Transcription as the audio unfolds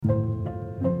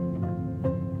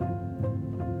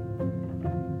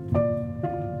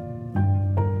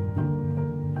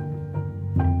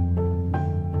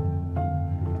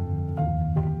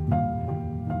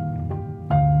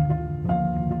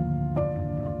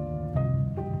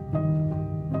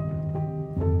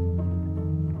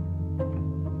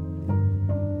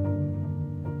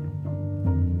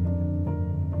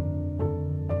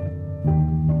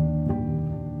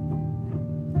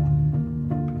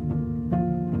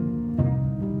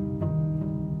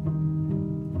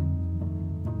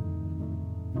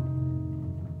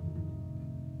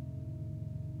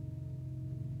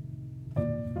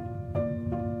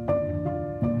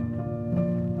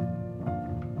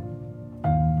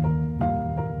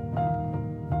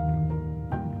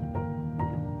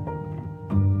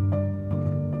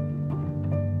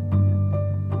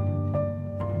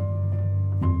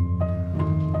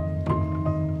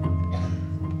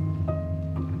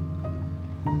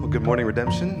Well, good morning,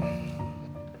 Redemption.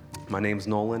 My name's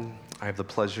Nolan. I have the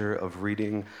pleasure of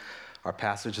reading our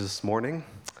passage this morning.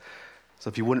 So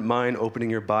if you wouldn't mind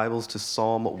opening your Bibles to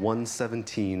Psalm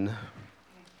 117.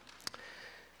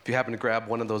 If you happen to grab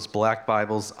one of those black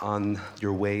Bibles on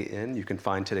your way in, you can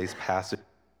find today's passage,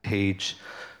 page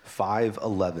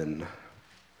 511.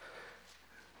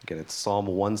 Again, it's Psalm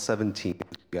 117.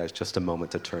 You guys, just a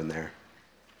moment to turn there.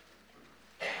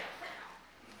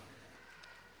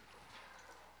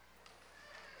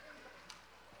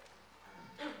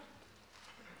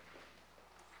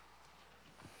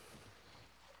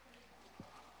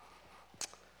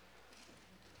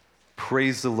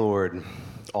 Praise the Lord,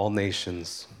 all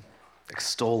nations.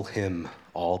 Extol him,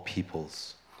 all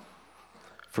peoples.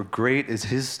 For great is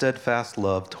his steadfast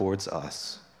love towards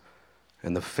us,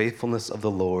 and the faithfulness of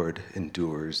the Lord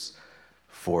endures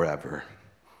forever.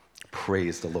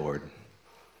 Praise the Lord.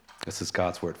 This is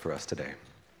God's word for us today.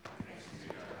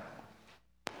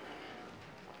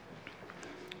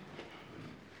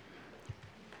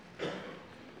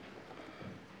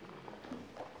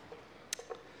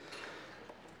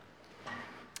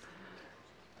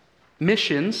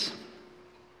 Missions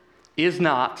is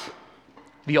not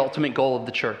the ultimate goal of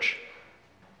the church.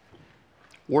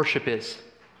 Worship is.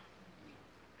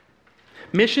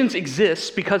 Missions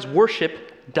exists because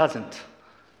worship doesn't.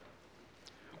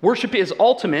 Worship is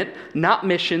ultimate, not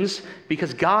missions,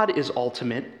 because God is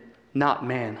ultimate, not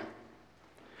man.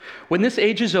 When this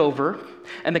age is over,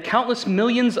 and the countless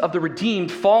millions of the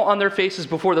redeemed fall on their faces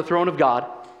before the throne of God,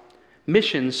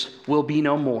 missions will be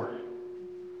no more.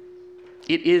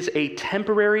 It is a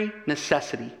temporary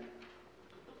necessity,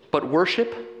 but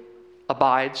worship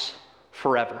abides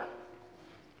forever.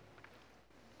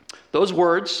 Those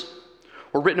words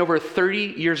were written over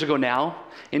 30 years ago now,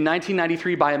 in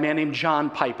 1993, by a man named John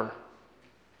Piper.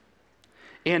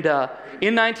 And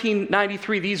in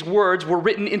 1993, these words were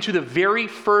written into the very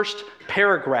first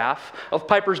paragraph of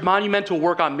Piper's monumental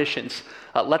work on missions.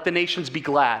 Let the Nations Be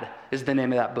Glad is the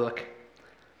name of that book.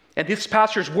 And this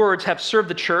pastor's words have served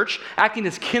the church, acting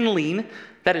as kindling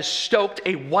that has stoked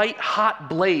a white-hot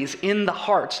blaze in the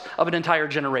hearts of an entire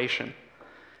generation,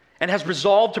 and has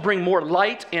resolved to bring more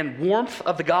light and warmth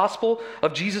of the gospel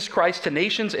of Jesus Christ to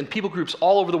nations and people groups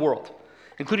all over the world,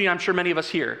 including, I'm sure, many of us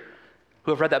here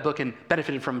who have read that book and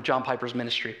benefited from John Piper's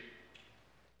ministry.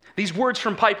 These words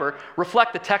from Piper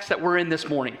reflect the text that we're in this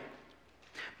morning.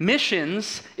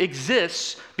 Missions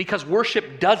exists because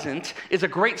worship doesn't is a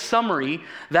great summary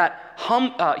that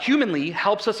humanly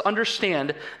helps us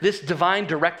understand this divine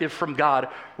directive from God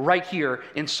right here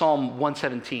in Psalm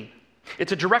 117.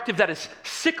 It's a directive that is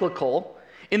cyclical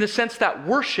in the sense that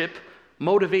worship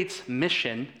motivates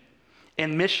mission,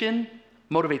 and mission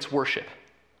motivates worship.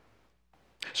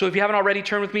 So if you haven't already,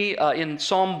 turn with me in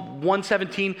Psalm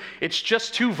 117. It's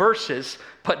just 2 verses,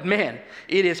 but man,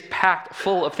 it is packed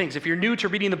full of things. If you're new to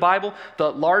reading the Bible,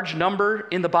 the large number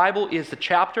in the Bible is the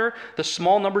chapter. The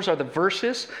small numbers are the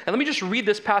verses. And let me just read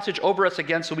this passage over us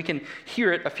again so we can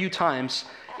hear it a few times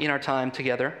in our time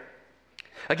together.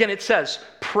 Again, it says,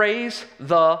 "Praise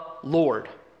the Lord,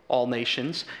 all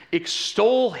nations.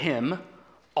 Extol him,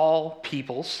 all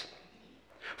peoples.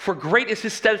 For great is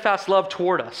his steadfast love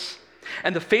toward us,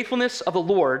 and the faithfulness of the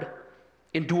Lord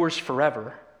endures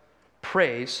forever.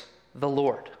 Praise the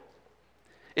Lord."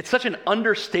 It's such an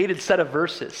understated set of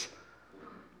verses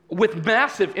with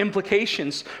massive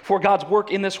implications for God's work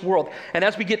in this world. And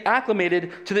as we get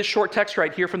acclimated to this short text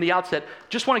right here from the outset,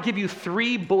 just want to give you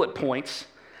 3 bullet points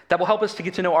that will help us to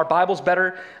get to know our Bibles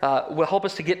better, will help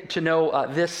us to get to know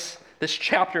this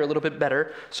chapter a little bit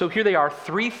better. So here they are,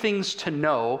 3 things to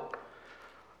know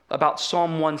about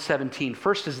Psalm 117.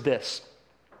 First is this.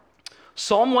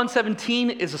 Psalm 117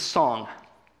 is a song.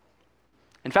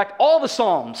 In fact, all the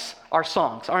Psalms are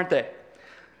songs, aren't they?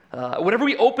 Whenever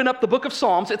we open up the book of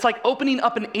Psalms, it's like opening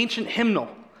up an ancient hymnal.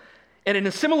 And in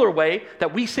a similar way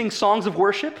that we sing songs of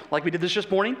worship, like we did this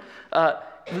morning,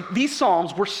 these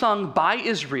Psalms were sung by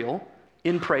Israel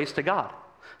in praise to God.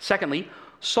 Secondly,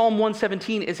 Psalm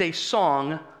 117 is a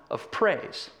song of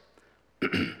praise.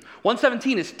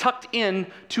 117 is tucked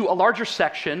in to a larger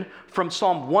section from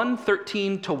Psalm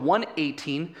 113 to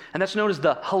 118, and that's known as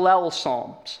the Hallel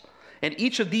Psalms. And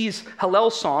each of these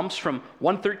Hallel Psalms from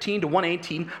 113 to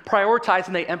 118 prioritize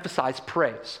and they emphasize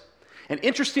praise. And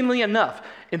interestingly enough,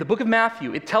 in the book of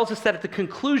Matthew, it tells us that at the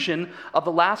conclusion of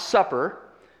the Last Supper,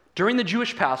 during the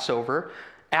Jewish Passover,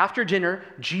 after dinner,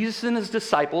 Jesus and his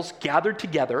disciples gathered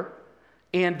together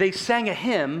and they sang a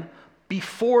hymn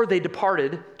before they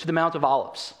departed to the Mount of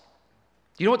Olives.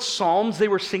 Do you know what psalms they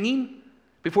were singing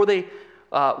before they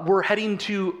were heading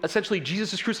to essentially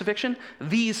Jesus' crucifixion,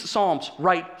 these psalms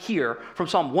right here from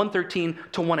Psalm 113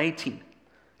 to 118.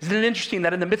 Isn't it interesting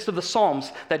that in the midst of the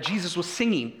psalms that Jesus was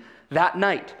singing that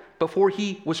night before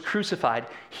he was crucified,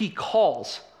 he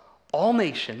calls all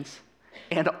nations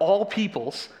and all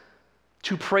peoples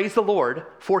to praise the Lord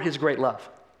for his great love.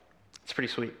 It's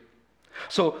pretty sweet.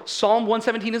 So Psalm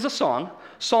 117 is a song.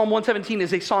 Psalm 117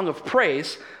 is a song of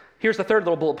praise. Here's the third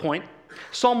little bullet point.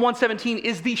 Psalm 117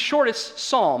 is the shortest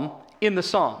psalm in the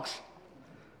Psalms.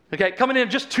 Okay, coming in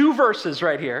just 2 verses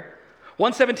right here.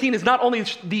 117 is not only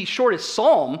the shortest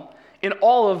psalm in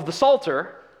all of the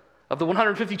Psalter, of the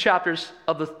 150 chapters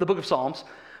of the book of Psalms,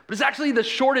 but it's actually the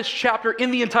shortest chapter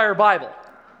in the entire Bible.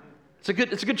 It's a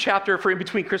good chapter for in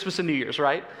between Christmas and New Year's,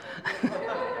 right?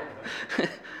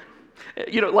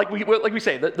 Like we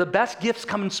say, the best gifts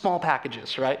come in small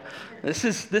packages, right? This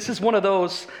is one of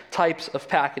those types of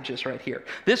packages right here.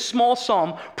 This small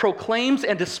psalm proclaims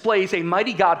and displays a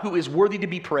mighty God who is worthy to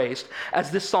be praised as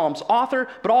this psalm's author,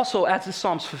 but also as this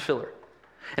psalm's fulfiller.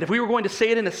 And if we were going to say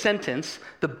it in a sentence,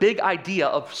 the big idea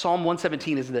of Psalm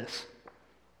 117 is this: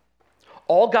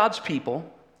 all God's people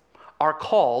are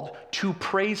called to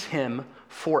praise him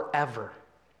forever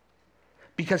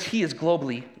because he is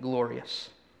globally glorious.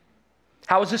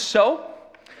 How is this so?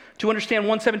 To understand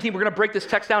 117, we're going to break this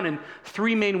text down in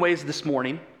 3 main ways this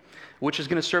morning, which is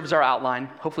going to serve as our outline.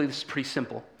 Hopefully this is pretty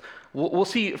simple. We'll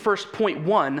see first, point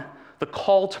 1, the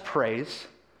call to praise,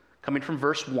 coming from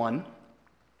verse 1.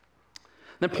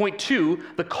 Then point 2,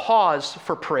 the cause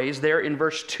for praise, there in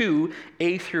verse 2,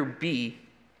 A through B.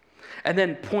 And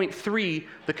then point 3,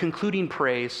 the concluding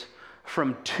praise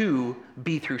from 2,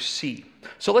 B through C.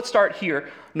 So let's start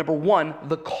here. Number 1,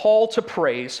 the call to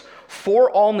praise for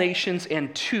all nations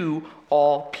and to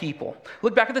all people.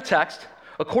 Look back at the text.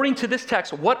 According to this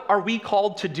text, what are we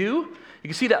called to do? You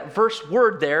can see that verse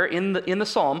word there in the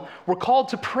psalm. We're called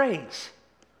to praise.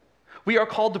 We are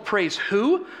called to praise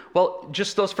who? Well,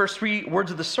 just those first 3 words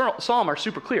of the psalm are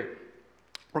super clear.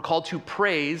 We're called to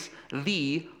praise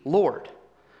the Lord,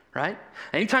 right?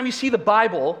 Anytime you see in the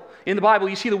Bible,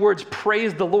 you see the words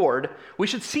praise the Lord, we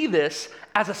should see this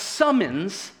as a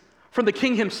summons from the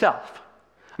King himself.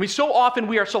 I mean, so often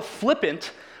we are so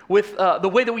flippant with the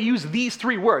way that we use these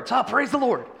 3 words. Praise the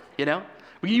Lord,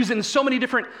 We use it in so many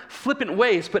different flippant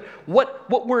ways, but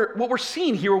what we're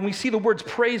seeing here when we see the words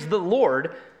praise the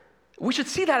Lord, we should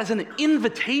see that as an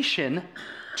invitation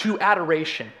to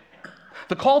adoration.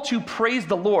 The call to praise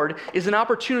the Lord is an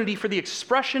opportunity for the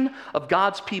expression of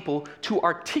God's people to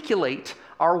articulate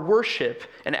our worship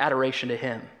and adoration to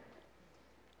him.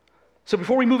 So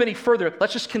before we move any further,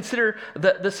 let's just consider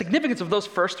the significance of those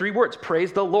first 3 words,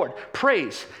 praise the Lord.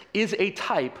 Praise is a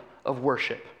type of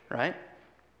worship, right?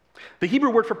 The Hebrew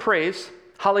word for praise,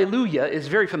 hallelujah, is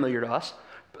very familiar to us.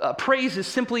 Praise is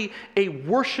simply a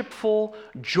worshipful,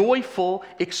 joyful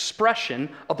expression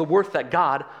of the worth that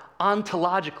God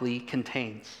ontologically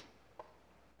contains.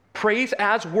 Praise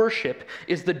as worship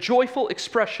is the joyful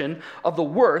expression of the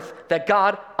worth that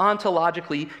God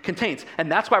ontologically contains.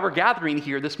 And that's why we're gathering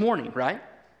here this morning, right?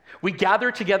 We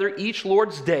gather together each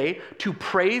Lord's Day to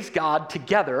praise God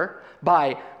together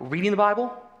by reading the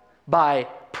Bible, by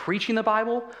preaching the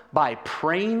Bible, by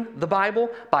praying the Bible,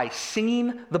 by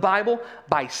singing the Bible,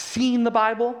 by seeing the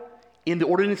Bible in the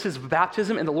ordinances of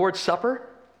baptism and the Lord's Supper.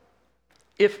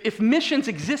 If missions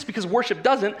exist because worship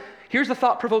doesn't, here's the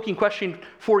thought-provoking question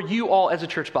for you all as a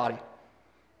church body.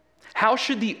 How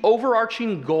should the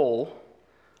overarching goal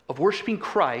of worshiping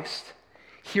Christ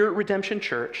here at Redemption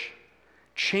Church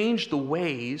change the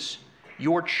ways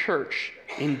your church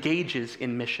engages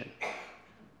in mission?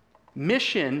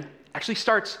 Mission actually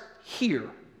starts here,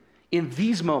 in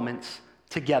these moments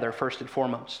together, first and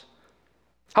foremost.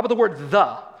 How about the word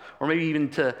the, or maybe even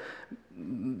to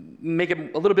make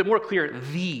it a little bit more clear,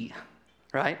 the,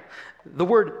 right? The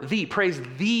word the, praise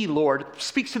the Lord,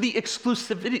 speaks to the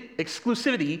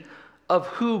exclusivity of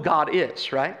who God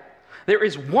is, right? There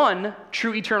is one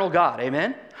true eternal God,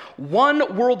 amen?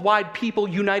 One worldwide people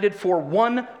united for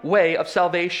one way of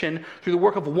salvation through the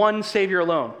work of one Savior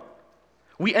alone.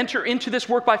 We enter into this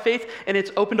work by faith, and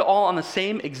it's open to all on the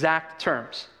same exact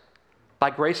terms. By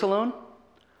grace alone,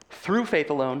 through faith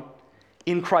alone,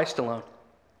 in Christ alone.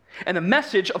 And the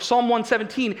message of Psalm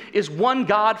 117 is one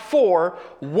God for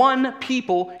one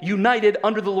people united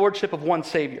under the lordship of one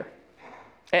Savior.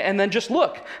 And then just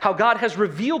look how God has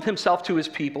revealed himself to his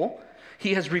people.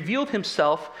 He has revealed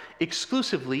himself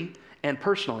exclusively and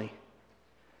personally.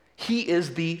 He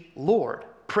is the Lord.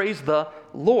 Praise the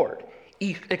Lord.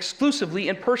 Exclusively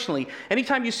and personally.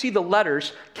 Anytime you see the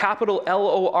letters capital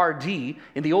Lord in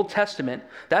the Old Testament,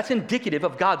 that's indicative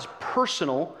of God's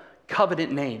personal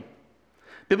covenant name.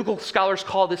 Biblical scholars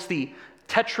call this the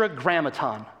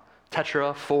tetragrammaton.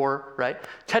 Tetra, four, right?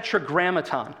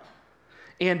 Tetragrammaton.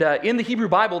 And in the Hebrew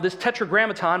Bible, this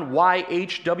tetragrammaton,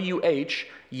 YHWH,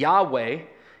 Yahweh,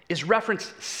 is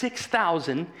referenced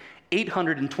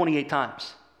 6,828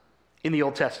 times in the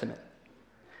Old Testament.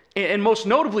 And most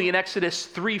notably in Exodus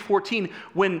 3:14,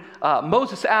 when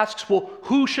Moses asks, well,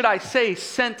 who should I say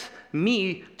sent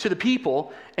me to the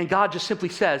people? And God just simply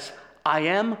says, I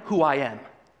am who I am.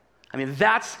 I mean,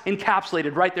 that's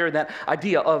encapsulated right there in that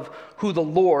idea of who the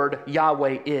Lord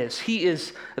Yahweh is. He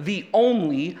is the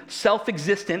only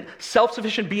self-existent,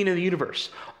 self-sufficient being in the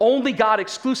universe. Only God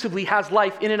exclusively has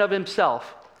life in and of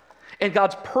himself. And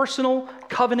God's personal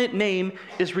covenant name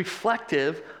is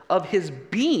reflective of his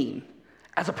being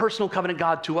as a personal covenant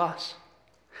God to us.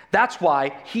 That's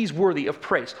why he's worthy of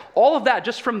praise. All of that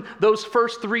just from those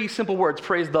first three simple words,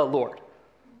 praise the Lord.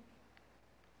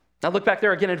 Now look back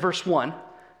there again at verse 1.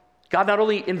 God not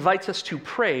only invites us to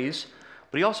praise,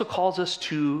 but he also calls us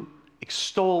to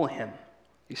extol him.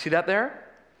 You see that there?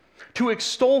 To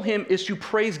extol him is to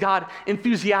praise God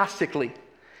enthusiastically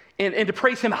and to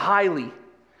praise him highly.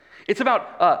 It's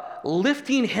about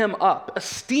lifting him up,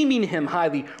 esteeming him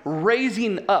highly,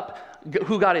 raising up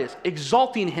who God is,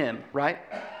 exalting him, right?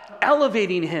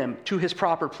 Elevating him to his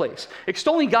proper place.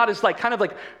 Extolling God is kind of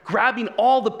like grabbing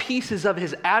all the pieces of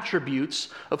his attributes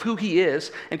of who he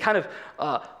is and kind of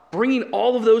bringing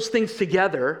all of those things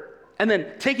together and then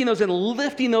taking those and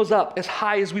lifting those up as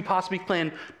high as we possibly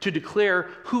can to declare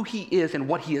who he is and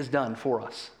what he has done for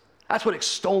us. That's what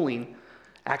extolling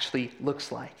actually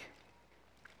looks like.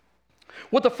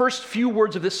 What the first few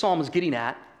words of this psalm is getting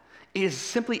at is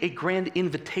simply a grand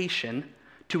invitation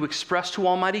to express to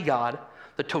Almighty God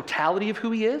the totality of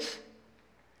who he is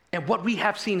and what we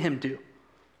have seen him do.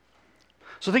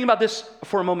 So think about this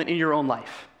for a moment in your own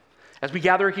life. As we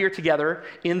gather here together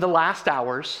in the last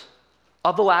hours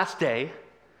of the last day,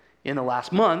 in the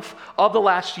last month of the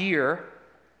last year,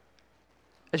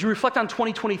 as you reflect on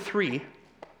 2023,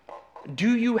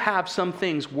 do you have some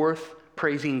things worth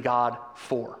praising God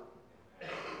for?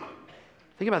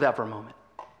 Think about that for a moment.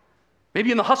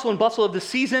 Maybe in the hustle and bustle of the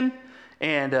season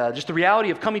and just the reality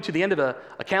of coming to the end of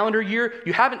a calendar year,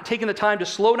 you haven't taken the time to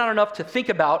slow down enough to think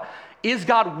about, is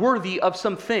God worthy of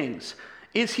some things?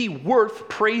 Is he worth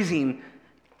praising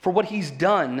for what he's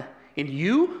done in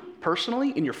you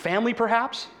personally, in your family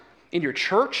perhaps, in your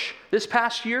church this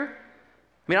past year?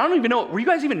 I mean, I don't even know, were you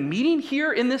guys even meeting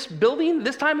here in this building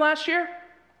this time last year?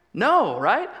 No,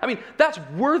 right? I mean, that's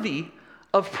worthy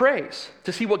of praise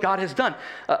to see what God has done.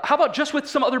 How about just with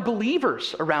some other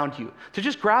believers around you, to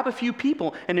just grab a few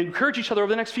people and encourage each other over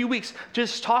the next few weeks,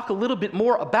 just talk a little bit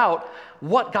more about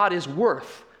what God is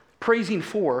worth praising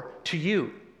for to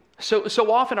you.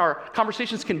 So often our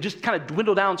conversations can just kind of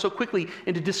dwindle down so quickly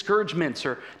into discouragements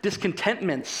or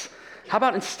discontentments. How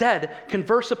about instead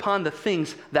converse upon the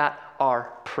things that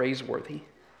are praiseworthy?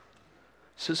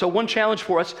 So one challenge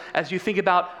for us as you think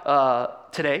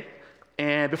about today,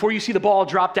 and before you see the ball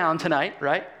drop down tonight,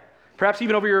 right? Perhaps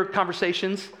even over your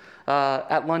conversations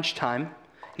at lunchtime,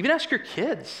 even ask your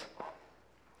kids.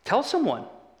 Tell someone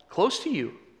close to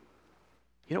you,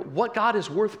 what God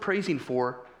is worth praising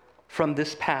for from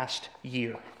this past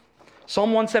year.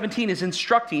 Psalm 117 is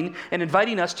instructing and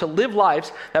inviting us to live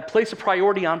lives that place a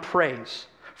priority on praise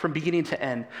from beginning to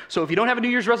end. So if you don't have a New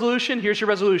Year's resolution, here's your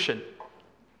resolution.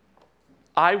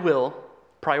 I will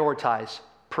prioritize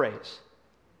praise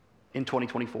in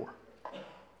 2024.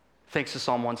 Thanks to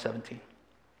Psalm 117.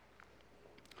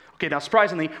 Okay, now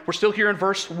surprisingly, we're still here in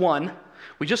verse 1.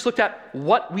 We just looked at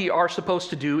what we are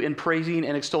supposed to do in praising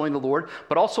and extolling the Lord,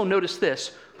 but also notice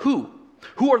this, who?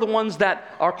 Who are the ones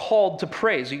that are called to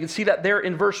praise? You can see that there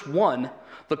in verse 1.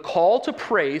 The call to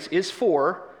praise is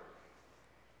for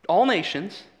all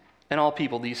nations and all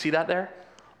people. Do you see that there?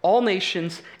 All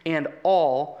nations and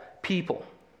all people.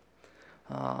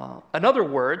 In other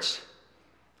words,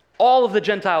 all of the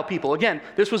Gentile people. Again,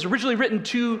 this was originally written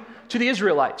to the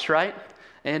Israelites, right?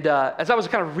 And as I was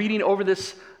kind of reading over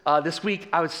this week,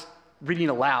 I was reading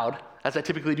aloud, as I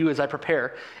typically do as I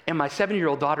prepare, and my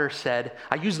 7-year-old daughter said,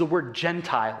 I used the word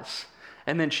Gentiles.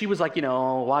 And then she was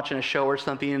watching a show or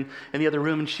something in the other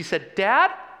room, and she said,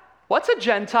 Dad, what's a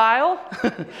Gentile?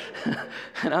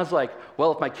 And I was like,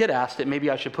 well, if my kid asked it,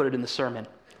 maybe I should put it in the sermon.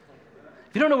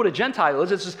 If you don't know what a Gentile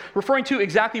is, it's just referring to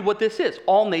exactly what this is.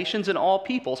 All nations and all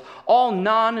peoples, all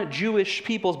non-Jewish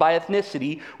peoples by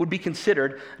ethnicity would be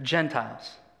considered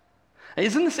Gentiles. And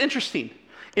isn't this interesting?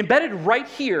 Embedded right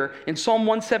here in Psalm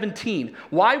 117,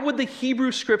 why would the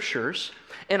Hebrew scriptures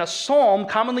and a psalm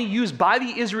commonly used by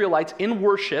the Israelites in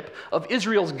worship of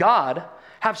Israel's God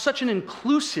have such an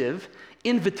inclusive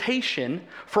invitation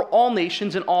for all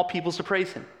nations and all peoples to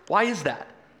praise him? Why is that?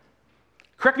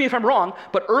 Correct me if I'm wrong,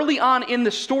 but early on in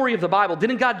the story of the Bible,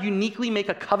 didn't God uniquely make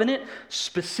a covenant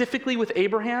specifically with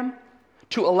Abraham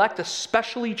to elect a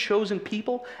specially chosen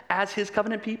people as his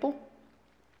covenant people?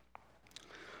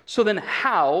 So then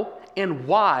how and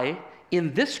why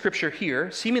in this scripture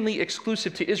here, seemingly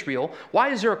exclusive to Israel, why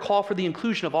is there a call for the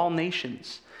inclusion of all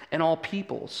nations and all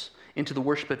peoples into the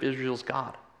worship of Israel's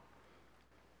God?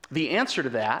 The answer to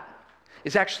that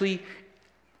is actually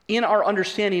in our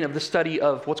understanding of the study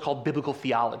of what's called biblical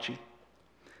theology.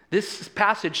 This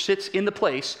passage sits in the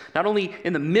place, not only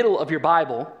in the middle of your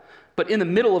Bible, but in the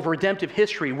middle of redemptive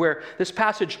history, where this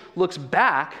passage looks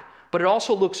back, but it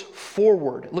also looks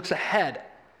forward, it looks ahead.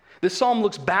 This psalm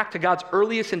looks back to God's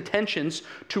earliest intentions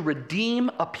to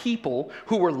redeem a people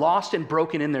who were lost and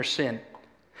broken in their sin.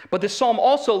 But this psalm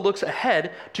also looks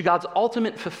ahead to God's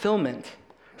ultimate fulfillment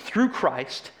through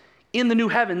Christ in the new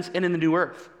heavens and in the new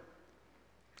earth.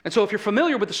 And so if you're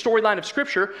familiar with the storyline of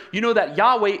Scripture, you know that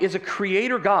Yahweh is a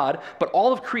creator God, but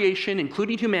all of creation,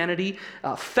 including humanity,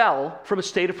 fell from a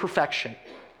state of perfection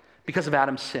because of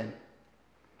Adam's sin.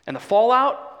 And the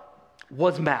fallout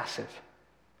was massive.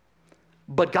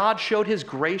 But God showed his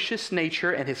gracious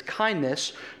nature and his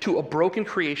kindness to a broken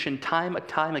creation time and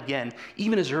time again,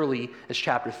 even as early as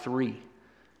chapter 3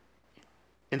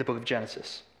 in the book of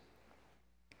Genesis.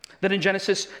 Then in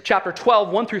Genesis chapter 12,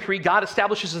 1 through 3, God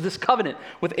establishes this covenant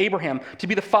with Abraham to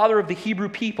be the father of the Hebrew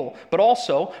people. But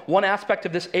also, one aspect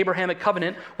of this Abrahamic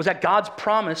covenant was that God's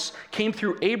promise came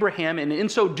through Abraham, and in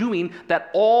so doing, that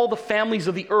all the families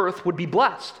of the earth would be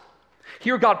blessed.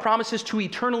 Here, God promises to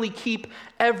eternally keep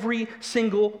every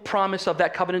single promise of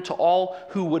that covenant to all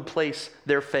who would place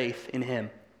their faith in him.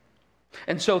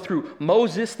 And so through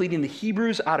Moses leading the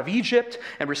Hebrews out of Egypt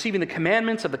and receiving the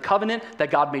commandments of the covenant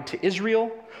that God made to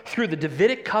Israel, through the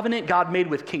Davidic covenant God made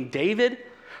with King David,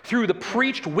 through the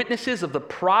preached witnesses of the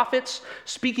prophets,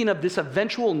 speaking of this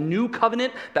eventual new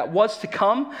covenant that was to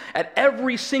come, at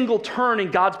every single turn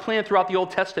in God's plan throughout the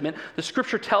Old Testament, the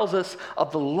scripture tells us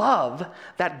of the love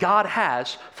that God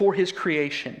has for his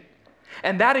creation.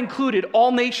 And that included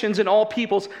all nations and all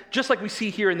peoples, just like we see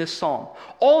here in this psalm.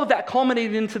 All of that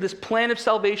culminated into this plan of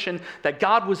salvation that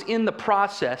God was in the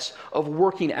process of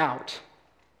working out.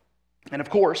 And of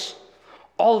course,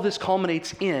 all of this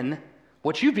culminates in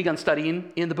what you've begun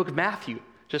studying in the book of Matthew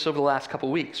just over the last couple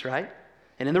of weeks, right?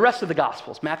 And in the rest of the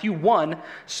Gospels. Matthew 1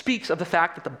 speaks of the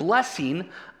fact that the blessing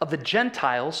of the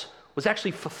Gentiles was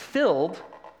actually fulfilled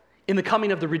in the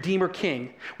coming of the Redeemer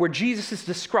King, where Jesus is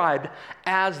described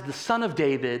as the son of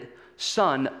David,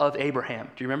 son of Abraham.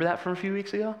 Do you remember that from a few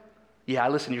weeks ago? Yeah, I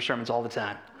listen to your sermons all the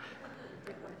time.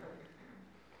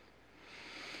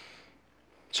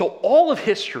 So all of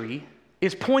history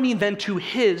is pointing then to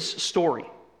his story.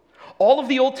 All of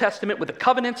the Old Testament with the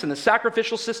covenants and the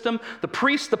sacrificial system, the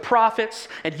priests, the prophets,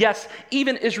 and yes,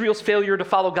 even Israel's failure to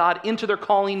follow God into their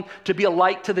calling to be a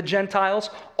light to the Gentiles,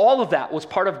 all of that was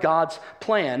part of God's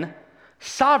plan,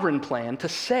 sovereign plan to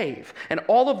save. And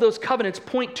all of those covenants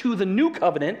point to the new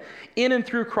covenant in and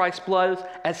through Christ's blood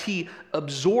as he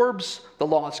absorbs the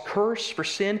law's curse for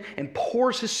sin and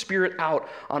pours his Spirit out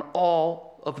on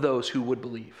all of those who would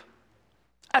believe.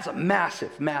 That's a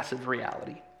massive, massive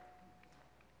reality.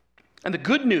 And the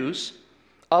good news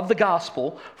of the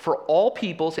gospel for all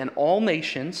peoples and all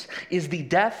nations is the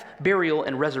death, burial,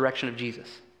 and resurrection of Jesus.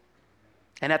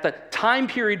 And at the time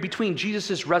period between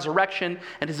Jesus' resurrection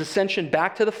and his ascension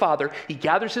back to the Father, he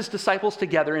gathers his disciples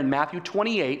together in Matthew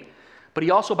 28, but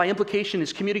he also, by implication,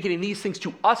 is communicating these things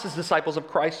to us as disciples of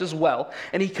Christ as well.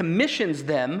 And he commissions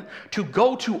them to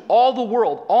go to all the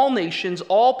world, all nations,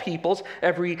 all peoples,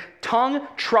 every tongue,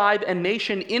 tribe, and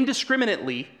nation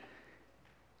indiscriminately.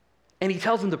 And he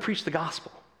tells them to preach the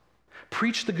gospel.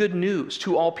 Preach the good news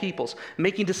to all peoples,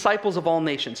 making disciples of all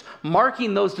nations,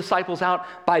 marking those disciples out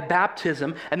by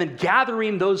baptism, and then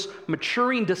gathering those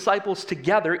maturing disciples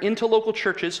together into local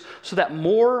churches so that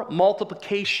more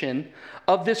multiplication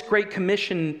of this Great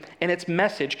Commission and its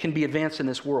message can be advanced in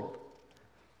this world.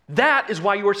 That is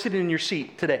why you are sitting in your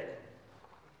seat today.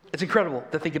 It's incredible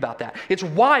to think about that. It's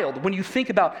wild when you think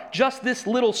about just this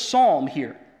little psalm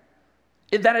here,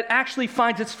 that it actually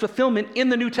finds its fulfillment in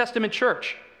the New Testament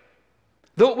church.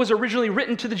 Though it was originally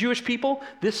written to the Jewish people,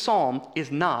 this psalm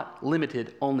is not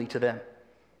limited only to them.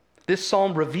 This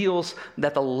psalm reveals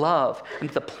that the love and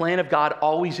the plan of God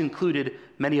always included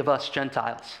many of us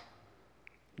Gentiles,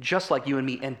 just like you and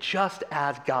me, and just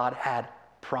as God had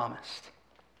promised.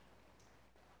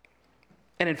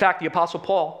 And in fact, the Apostle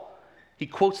Paul, he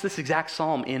quotes this exact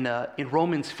psalm in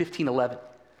Romans 15:11.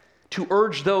 to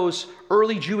urge those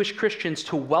early Jewish Christians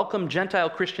to welcome Gentile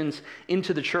Christians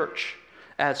into the church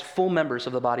as full members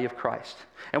of the body of Christ.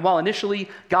 And while initially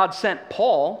God sent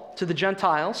Paul to the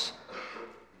Gentiles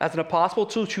as an apostle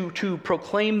to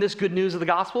proclaim this good news of the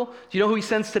gospel, do you know who he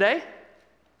sends today?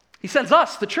 He sends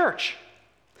us, the church.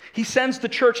 He sends the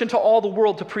church into all the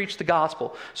world to preach the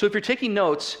gospel. So if you're taking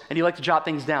notes and you like to jot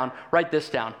things down, write this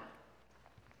down.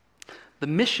 The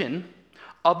mission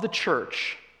of the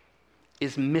church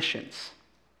is missions.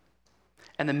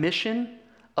 And the mission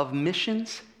of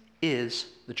missions is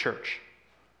the church.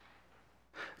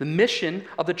 The mission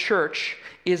of the church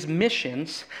is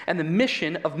missions, and the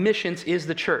mission of missions is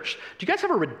the church. Do you guys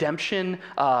have a redemption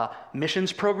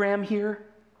missions program here?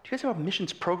 Do you guys have a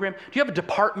missions program? Do you have a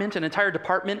department, an entire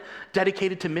department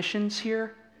dedicated to missions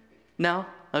here? No?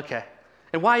 Okay.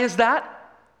 And why is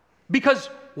that? Because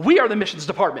we are the missions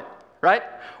department, right?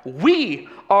 We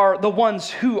are the ones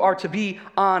who are to be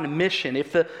on mission.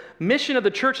 If the mission of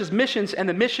the church is missions and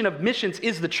the mission of missions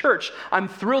is the church, I'm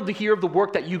thrilled to hear of the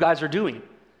work that you guys are doing.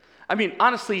 I mean,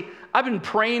 honestly, I've been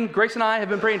praying, Grace and I have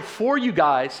been praying for you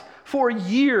guys for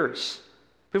years.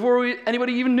 Before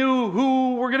anybody even knew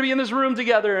who we're going to be in this room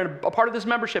together and a part of this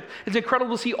membership. It's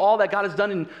incredible to see all that God has done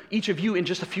in each of you in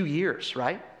just a few years,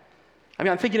 right? I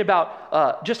mean, I'm thinking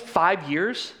about just 5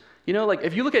 years. You know, like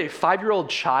if you look at a 5-year-old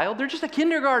child, they're just a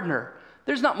kindergartner.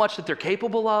 There's not much that they're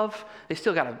capable of. They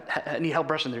still need help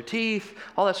brushing their teeth,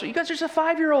 all that. So you guys are just a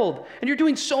 5-year-old, and you're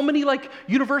doing so many like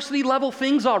university level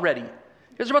things already.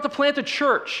 You guys are about to plant a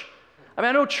church. I mean,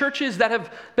 I know churches that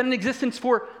have been in existence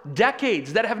for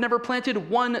decades that have never planted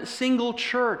one single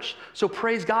church. So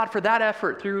praise God for that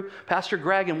effort through Pastor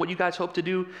Greg and what you guys hope to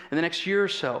do in the next year or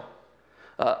so.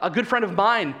 A good friend of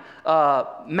mine,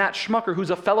 Matt Schmucker,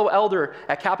 who's a fellow elder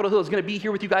at Capitol Hill, is going to be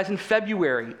here with you guys in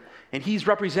February. And he's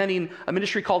representing a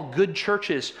ministry called Good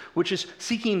Churches, which is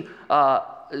seeking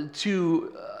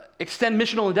to extend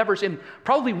missional endeavors in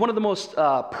probably one of the most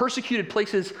persecuted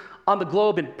places on the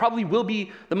globe, and probably will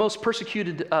be the most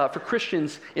persecuted for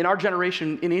Christians in our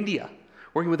generation in India,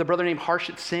 working with a brother named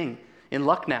Harshit Singh in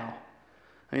Lucknow.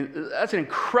 I mean, that's an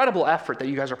incredible effort that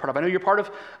you guys are part of. I know you're part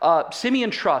of Simeon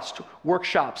Trust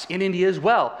workshops in India as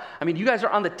well. I mean, you guys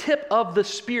are on the tip of the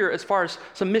spear as far as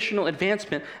some missional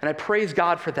advancement, and I praise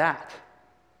God for that.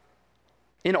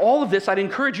 In all of this, I'd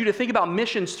encourage you to think about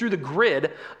missions through the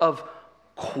grid of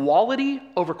quality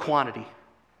over quantity.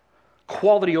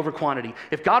 Quality over quantity.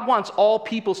 If God wants all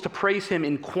peoples to praise him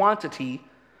in quantity,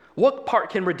 what part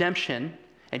can redemption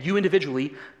and you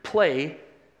individually play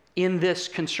in this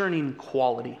concerning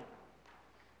quality?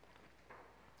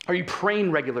 Are you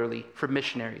praying regularly for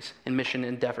missionaries and mission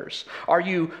endeavors? Are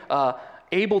you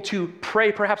able to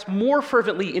pray perhaps more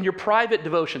fervently in your private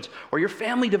devotions or your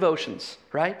family devotions,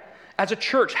 right? As a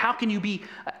church, how can you be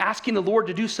asking the Lord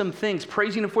to do some things,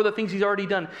 praising him for the things he's already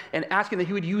done, and asking that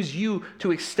he would use you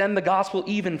to extend the gospel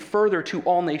even further to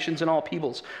all nations and all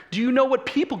peoples? Do you know what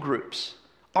people groups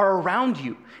are around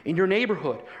you in your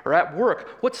neighborhood or at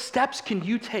work? What steps can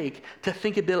you take to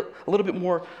think a little bit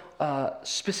more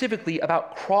specifically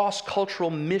about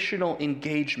cross-cultural missional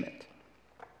engagement?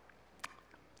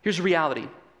 Here's the reality.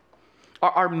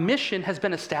 Our mission has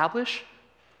been established,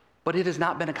 but it has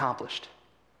not been accomplished.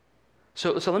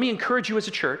 So let me encourage you as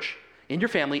a church, in your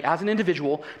family, as an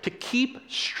individual, to keep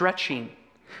stretching,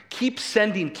 keep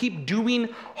sending, keep doing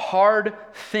hard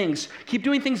things, keep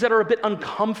doing things that are a bit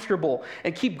uncomfortable,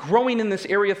 and keep growing in this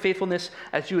area of faithfulness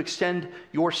as you extend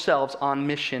yourselves on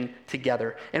mission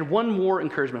together. And one more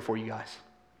encouragement for you guys,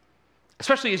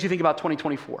 especially as you think about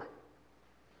 2024.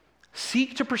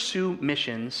 Seek to pursue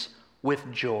missions with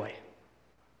joy.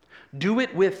 Do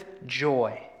it with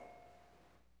joy.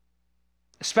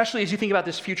 Especially as you think about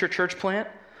this future church plant,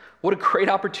 what a great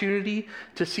opportunity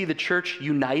to see the church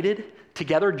united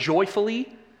together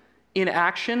joyfully in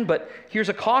action. But here's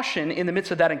a caution in the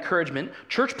midst of that encouragement.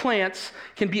 Church plants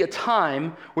can be a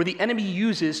time where the enemy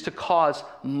uses to cause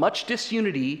much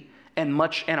disunity and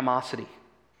much animosity.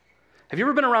 Have you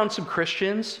ever been around some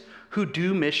Christians who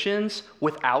do missions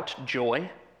without joy?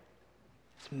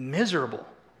 It's miserable.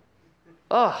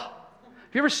 Ugh.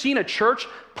 Have you ever seen a church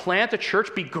plant a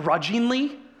church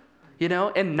begrudgingly,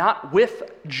 and not with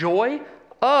joy?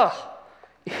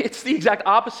 It's the exact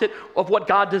opposite of what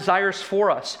God desires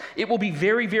for us. It will be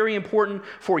very, very important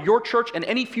for your church and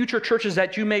any future churches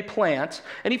that you may plant,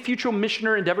 any future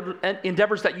missionary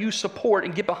endeavors that you support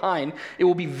and get behind. It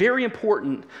will be very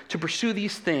important to pursue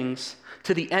these things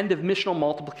to the end of missional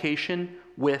multiplication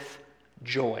with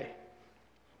joy.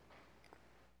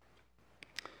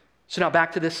 So now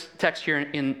back to this text here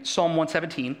in Psalm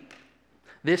 117.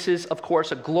 This is, of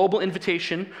course, a global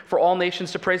invitation for all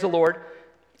nations to praise the Lord.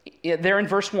 there in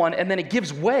verse 1, and then it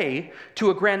gives way to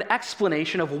a grand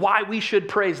explanation of why we should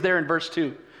praise there in verse 2.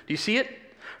 Do you see it?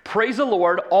 Praise the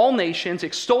Lord, all nations,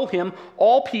 extol him,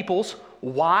 all peoples.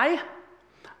 Why?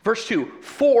 Verse 2,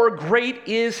 for great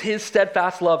is his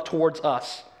steadfast love towards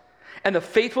us, and the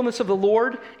faithfulness of the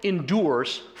Lord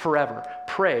endures forever.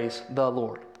 Praise the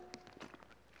Lord.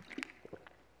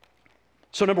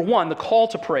 So number 1, the call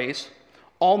to praise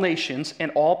all nations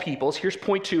and all peoples. Here's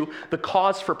point 2, the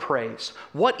cause for praise.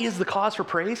 What is the cause for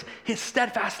praise? His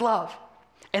steadfast love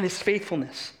and his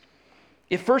faithfulness.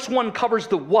 If verse 1 covers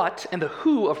the what and the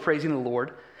who of praising the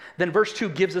Lord, then verse 2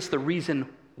 gives us the reason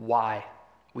why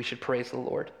we should praise the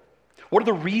Lord. What are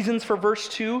the reasons for verse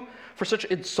 2 for such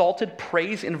exalted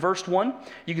praise in verse 1?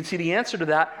 You can see the answer to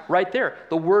that right there.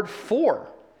 The word for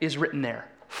is written there.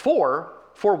 For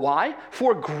why?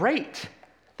 For great.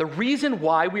 The reason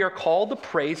why we are called to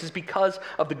praise is because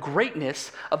of the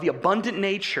greatness of the abundant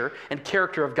nature and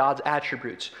character of God's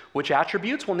attributes. Which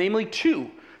attributes? Well, namely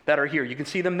 2 that are here. You can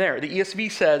see them there. The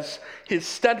ESV says his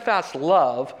steadfast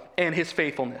love and his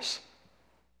faithfulness.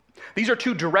 These are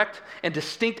 2 direct and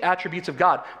distinct attributes of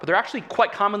God, but they're actually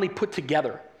quite commonly put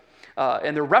together.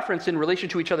 And they're referenced in relation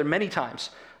to each other many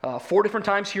times. 4 different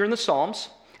times here in the Psalms,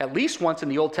 at least once in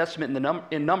the Old Testament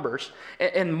in Numbers,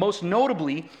 and most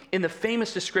notably in the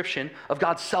famous description of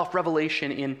God's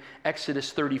self-revelation in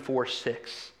Exodus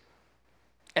 34:6.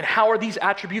 And how are these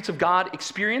attributes of God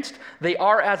experienced? They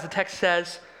are, as the text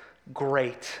says,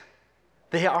 great.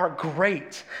 They are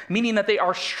great, meaning that they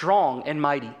are strong and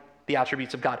mighty, the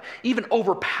attributes of God, even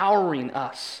overpowering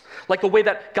us, like the way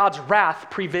that God's wrath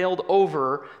prevailed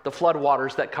over the flood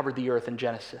waters that covered the earth in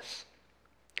Genesis.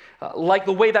 Like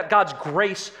the way that God's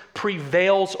grace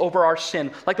prevails over our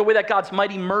sin, like the way that God's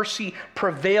mighty mercy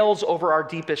prevails over our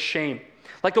deepest shame,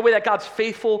 like the way that God's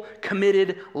faithful,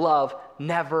 committed love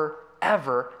never,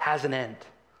 ever has an end.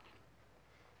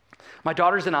 My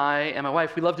daughters and I and my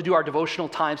wife, we love to do our devotional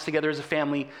times together as a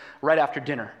family right after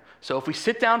dinner. So if we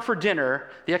sit down for dinner,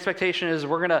 the expectation is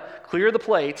we're going to clear the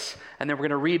plates and then we're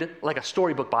going to read like a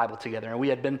storybook Bible together. And we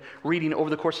had been reading over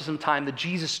the course of some time the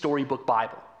Jesus Storybook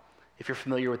Bible. If you're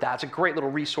familiar with that, it's a great little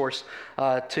resource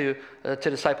to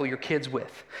disciple your kids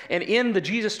with. And in the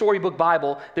Jesus Storybook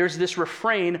Bible, there's this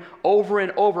refrain over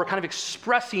and over, kind of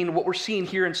expressing what we're seeing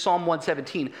here in Psalm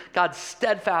 117, God's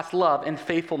steadfast love and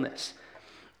faithfulness.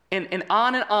 And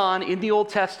on in the Old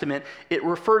Testament, it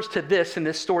refers to this in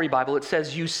this story Bible. It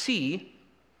says, you see,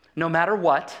 no matter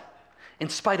what, in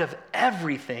spite of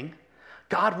everything,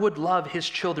 God would love his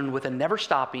children with a never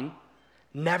stopping,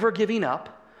 never giving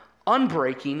up,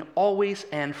 unbreaking, always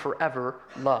and forever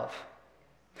love.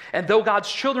 And though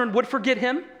God's children would forget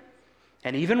him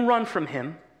and even run from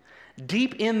him,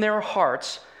 deep in their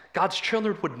hearts, God's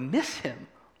children would miss him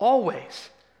always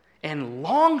and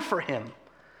long for him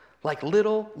like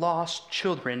little lost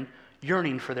children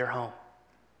yearning for their home.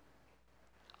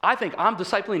 I think I'm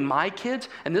discipling my kids,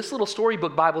 and this little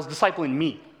storybook Bible is discipling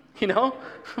me. You know?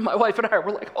 My wife and I,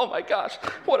 we're like, oh my gosh,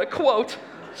 what a quote.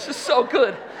 This is so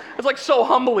good. It's like so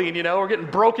humbling, you know? We're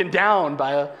getting broken down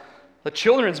by a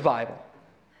children's Bible.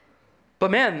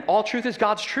 But man, all truth is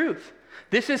God's truth.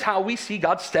 This is how we see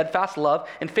God's steadfast love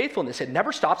and faithfulness. It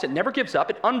never stops. It never gives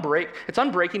up. It's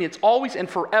unbreaking. It's always and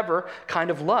forever kind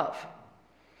of love.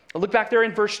 Look back there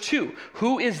in verse 2.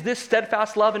 Who is this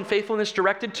steadfast love and faithfulness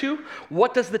directed to?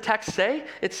 What does the text say?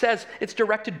 It says it's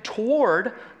directed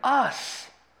toward us.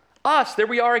 Us, there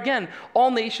we are again. All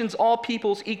nations, all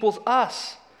peoples equals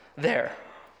us there.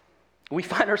 We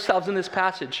find ourselves in this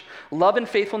passage. Love and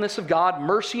faithfulness of God,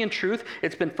 mercy and truth.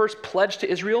 It's been first pledged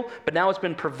to Israel, but now it's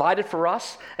been provided for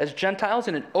us as Gentiles,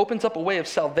 and it opens up a way of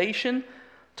salvation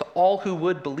to all who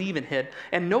would believe in it.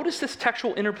 And notice this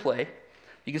textual interplay.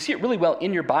 You can see it really well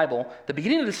in your Bible. The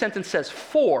beginning of the sentence says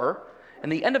for,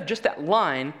 and the end of just that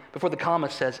line before the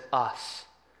comma says us.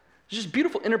 There's just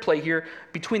beautiful interplay here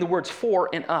between the words for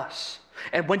and us.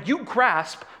 And when you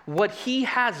grasp what he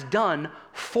has done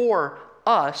for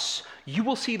us, you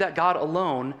will see that God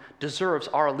alone deserves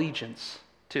our allegiance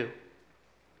too.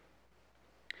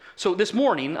 So this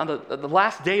morning, on the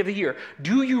last day of the year,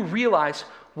 do you realize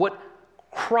what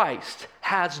Christ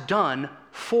has done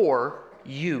for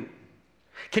you?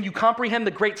 Can you comprehend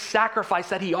the great sacrifice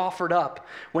that he offered up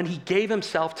when he gave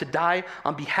himself to die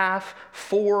on behalf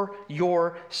for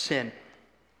your sin?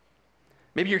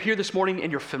 Maybe you're here this morning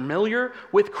and you're familiar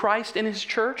with Christ and his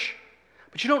church,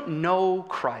 but you don't know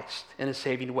Christ in a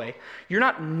saving way. You're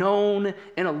not known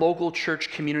in a local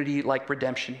church community like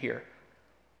Redemption here.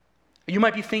 You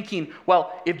might be thinking,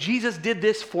 well, if Jesus did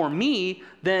this for me,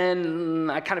 then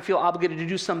I kind of feel obligated to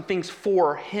do some things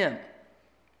for him.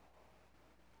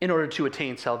 in order to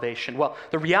attain salvation? Well,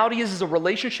 the reality is a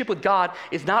relationship with God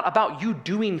is not about you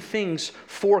doing things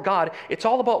for God. It's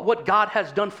all about what God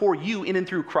has done for you in and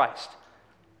through Christ.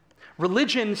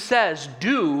 Religion says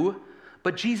do,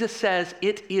 but Jesus says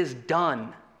it is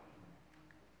done.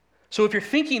 So if you're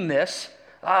thinking this,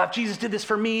 if Jesus did this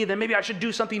for me, then maybe I should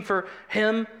do something for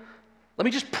him. Let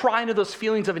me just pry into those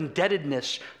feelings of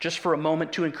indebtedness just for a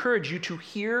moment to encourage you to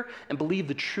hear and believe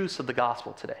the truths of the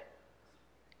gospel today.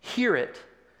 Hear it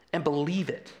and believe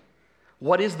it.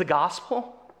 What is the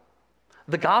gospel?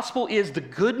 The gospel is the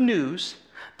good news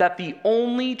that the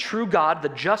only true God, the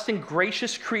just and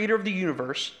gracious creator of the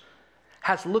universe,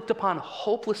 has looked upon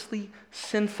hopelessly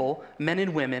sinful men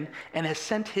and women and has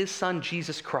sent his son,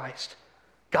 Jesus Christ,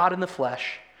 God in the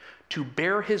flesh, to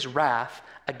bear his wrath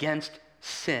against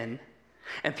sin.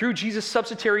 And through Jesus'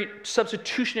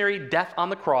 substitutionary death on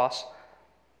the cross,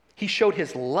 he showed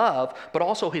his love, but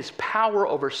also his power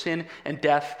over sin and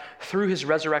death through his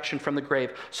resurrection from the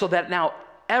grave, so that now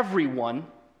everyone,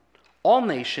 all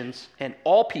nations and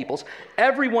all peoples,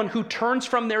 everyone who turns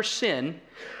from their sin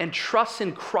and trusts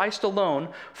in Christ alone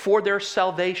for their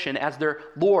salvation as their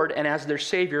Lord and as their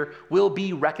Savior will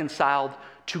be reconciled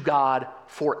to God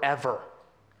forever.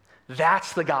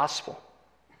 That's the gospel.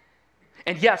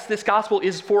 And yes, this gospel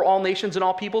is for all nations and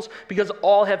all peoples because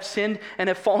all have sinned and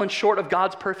have fallen short of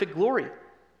God's perfect glory.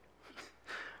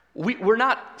 We're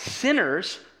not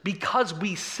sinners because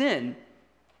we sin.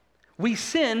 We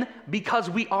sin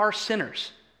because we are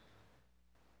sinners.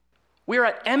 We are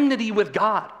at enmity with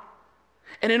God.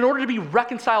 And in order to be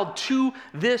reconciled to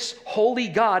this holy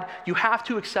God, you have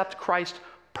to accept Christ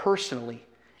personally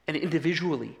and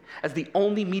individually as the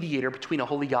only mediator between a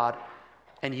holy God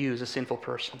and you as a sinful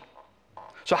person.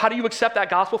 So how do you accept that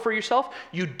gospel for yourself?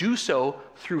 You do so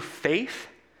through faith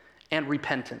and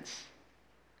repentance.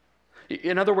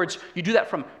 In other words, you do that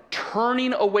from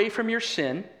turning away from your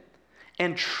sin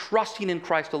and trusting in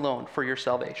Christ alone for your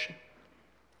salvation.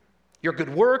 Your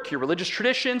good work, your religious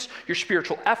traditions, your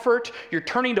spiritual effort, your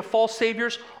turning to false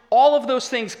saviors, all of those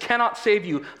things cannot save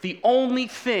you. The only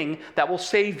thing that will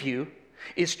save you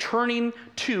is turning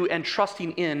to and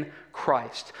trusting in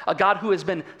Christ, a God who has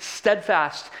been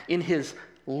steadfast in his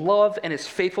love and his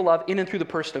faithful love in and through the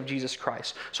person of Jesus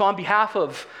Christ. So on behalf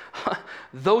of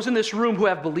those in this room who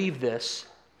have believed this,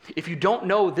 if you don't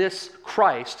know this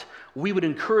Christ, we would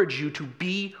encourage you to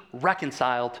be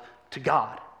reconciled to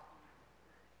God.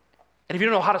 And if you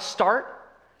don't know how to start,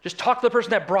 just talk to the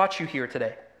person that brought you here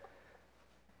today.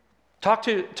 Talk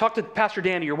to Pastor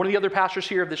Danny or one of the other pastors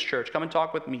here of this church. Come and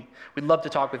talk with me. We'd love to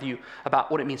talk with you about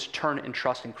what it means to turn and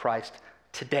trust in Christ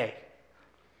today.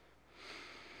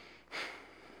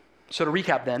 So to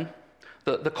recap then,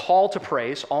 the call to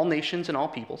praise, all nations and all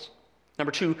peoples.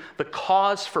 Number 2, the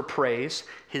cause for praise,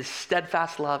 his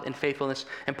steadfast love and faithfulness.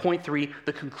 And point 3,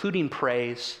 the concluding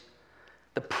praise,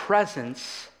 the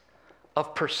presence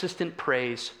of persistent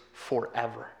praise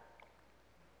forever.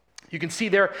 You can see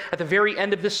there at the very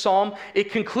end of this psalm,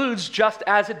 it concludes just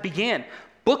as it began,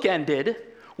 bookended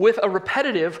with a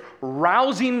repetitive,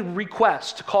 rousing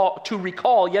request to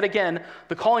recall yet again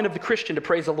the calling of the Christian to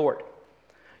praise the Lord.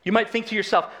 You might think to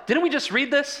yourself, didn't we just read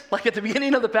this like at the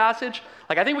beginning of the passage?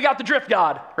 Like, I think we got the drift,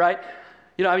 God, right?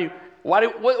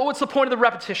 What's the point of the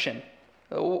repetition?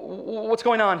 What's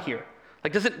going on here?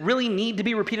 Like, does it really need to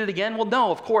be repeated again? Well,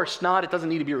 no, of course not. It doesn't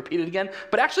need to be repeated again.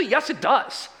 But actually, yes, it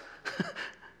does.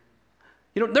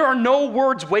 There are no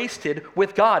words wasted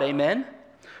with God, amen?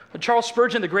 Charles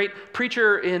Spurgeon, the great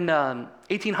preacher in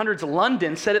 1800s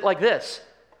London, said it like this.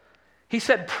 He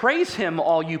said, "Praise him,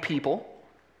 all you people,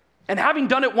 and having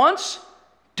done it once,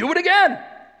 do it again.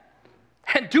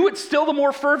 And do it still the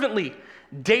more fervently,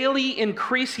 daily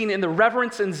increasing in the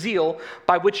reverence and zeal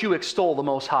by which you extol the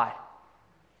Most High."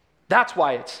 That's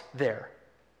why it's there.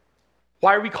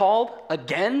 Why are we called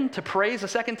again to praise a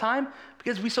second time?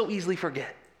 Because we so easily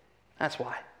forget. That's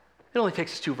why. It only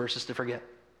takes us 2 verses to forget.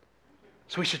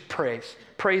 So we should praise.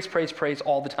 Praise, praise, praise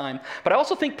all the time. But I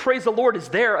also think praise the Lord is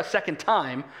there a second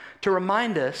time to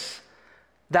remind us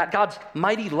that God's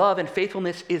mighty love and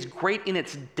faithfulness is great in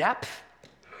its depth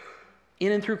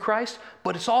in and through Christ,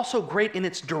 but it's also great in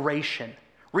its duration,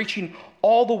 reaching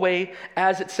all the way,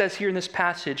 as it says here in this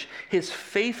passage, his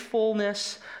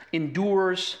faithfulness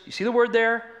endures, you see the word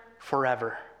there?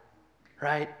 Forever,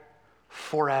 right?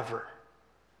 Forever.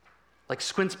 Like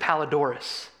Squints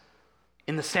Palladorus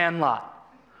in The Sandlot.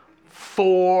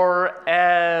 Forever,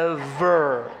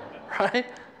 right?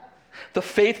 The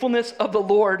faithfulness of the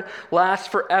Lord lasts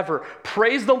forever.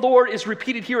 Praise the Lord is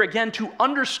repeated here again to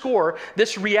underscore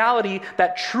this reality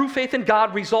that true faith in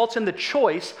God results in the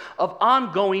choice of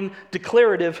ongoing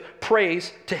declarative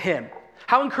praise to him.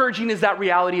 How encouraging is that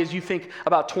reality as you think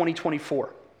about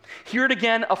 2024? Hear it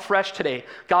again afresh today.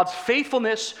 God's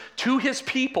faithfulness to his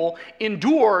people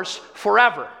endures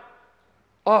forever.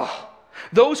 Oh,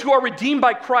 those who are redeemed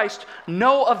by Christ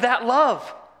know of that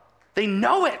love. They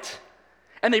know it.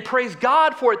 And they praise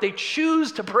God for it. They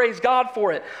choose to praise God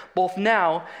for it, both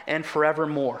now and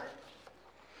forevermore.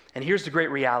 And here's the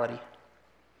great reality.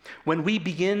 When we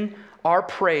begin our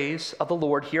praise of the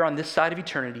Lord here on this side of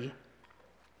eternity,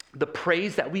 the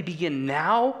praise that we begin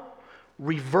now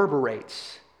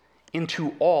reverberates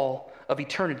into all of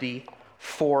eternity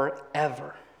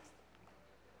forever.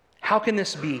 How can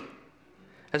this be?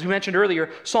 As we mentioned earlier,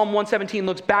 Psalm 117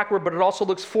 looks backward, but it also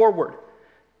looks forward.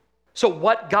 So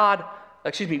what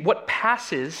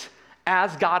passes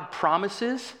as God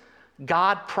promises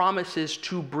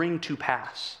to bring to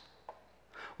pass.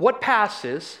 What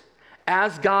passes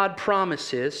as God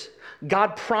promises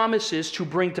to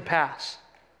bring to pass.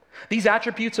 These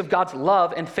attributes of God's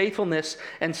love and faithfulness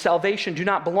and salvation do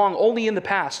not belong only in the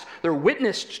past. They're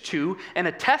witnessed to and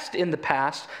attested in the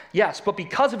past, yes, but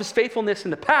because of his faithfulness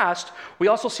in the past, we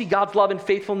also see God's love and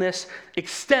faithfulness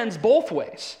extends both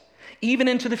ways, even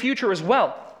into the future as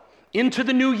well, into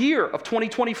the new year of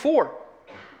 2024.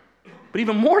 But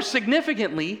even more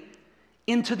significantly,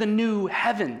 into the new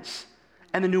heavens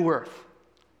and the new earth.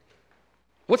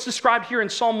 What's described here in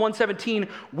Psalm 117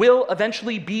 will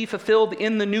eventually be fulfilled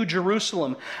in the New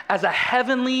Jerusalem as a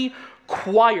heavenly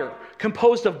choir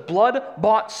composed of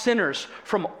blood-bought sinners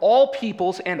from all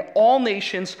peoples and all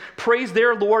nations praise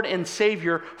their Lord and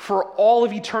Savior for all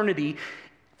of eternity,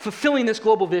 fulfilling this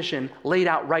global vision laid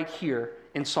out right here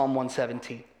in Psalm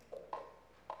 117.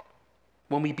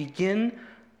 When we begin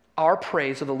our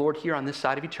praise of the Lord here on this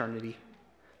side of eternity,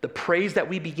 the praise that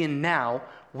we begin now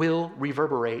will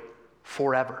reverberate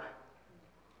forever.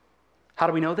 How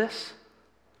do we know this?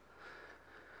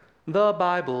 The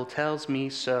Bible tells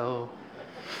me so.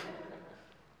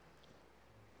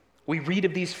 We read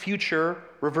of these future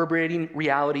reverberating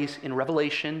realities in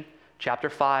Revelation chapter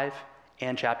 5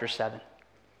 and chapter 7.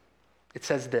 It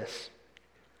says this,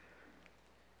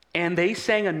 "And they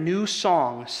sang a new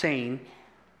song, saying,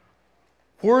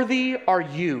 'Worthy are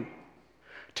you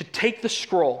to take the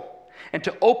scroll and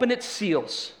to open its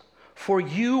seals, for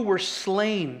you were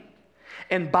slain,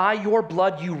 and by your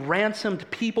blood you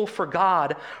ransomed people for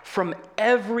God from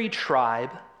every tribe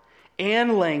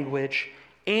and language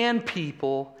and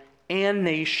people and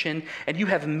nation, and you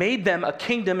have made them a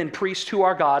kingdom and priests to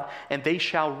our God, and they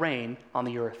shall reign on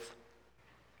the earth.'"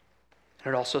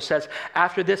 And it also says,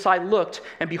 "After this I looked,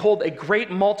 and behold, a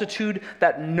great multitude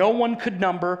that no one could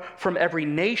number from every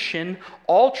nation,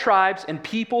 all tribes and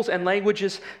peoples and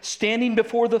languages, standing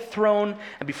before the throne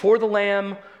and before the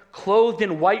Lamb, clothed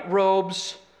in white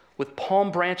robes, with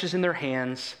palm branches in their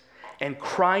hands, and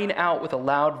crying out with a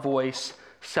loud voice,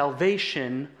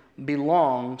 'Salvation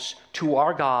belongs to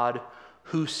our God,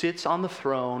 who sits on the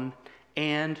throne,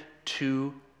 and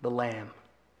to the Lamb.'"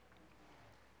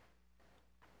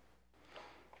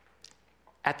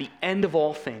 At the end of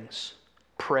all things,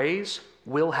 praise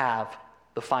will have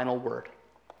the final word.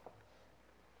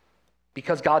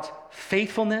 Because God's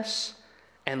faithfulness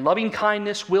and loving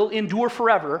kindness will endure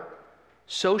forever,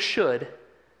 so should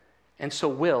and so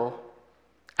will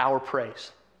our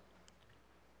praise.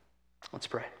 Let's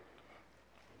pray.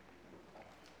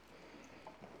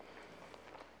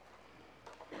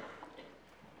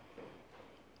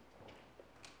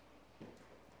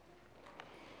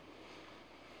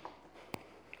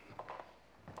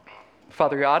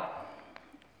 Father God,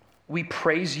 we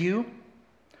praise you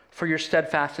for your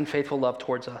steadfast and faithful love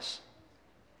towards us.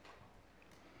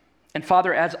 And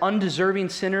Father, as undeserving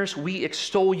sinners, we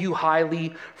extol you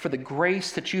highly for the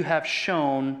grace that you have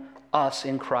shown us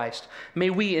in Christ.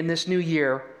 May we in this new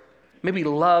year, may we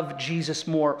love Jesus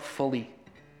more fully.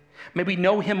 May we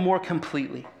know him more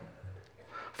completely.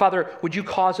 Father, would you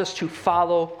cause us to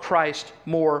follow Christ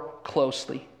more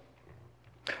closely?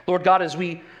 Lord God, as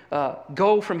we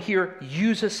go from here,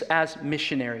 use us as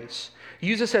missionaries.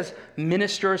 Use us as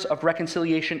ministers of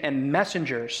reconciliation and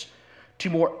messengers to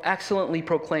more excellently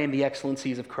proclaim the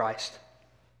excellencies of Christ.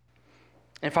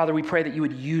 And Father, we pray that you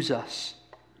would use us.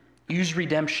 Use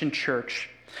Redemption Church.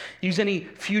 Use any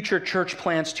future church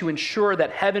plans to ensure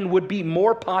that heaven would be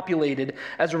more populated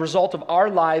as a result of our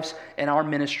lives and our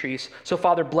ministries. So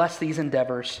Father, bless these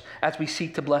endeavors as we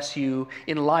seek to bless you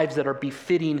in lives that are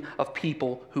befitting of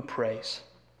people who praise.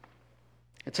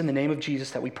 It's in the name of Jesus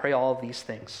that we pray all of these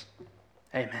things.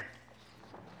 Amen.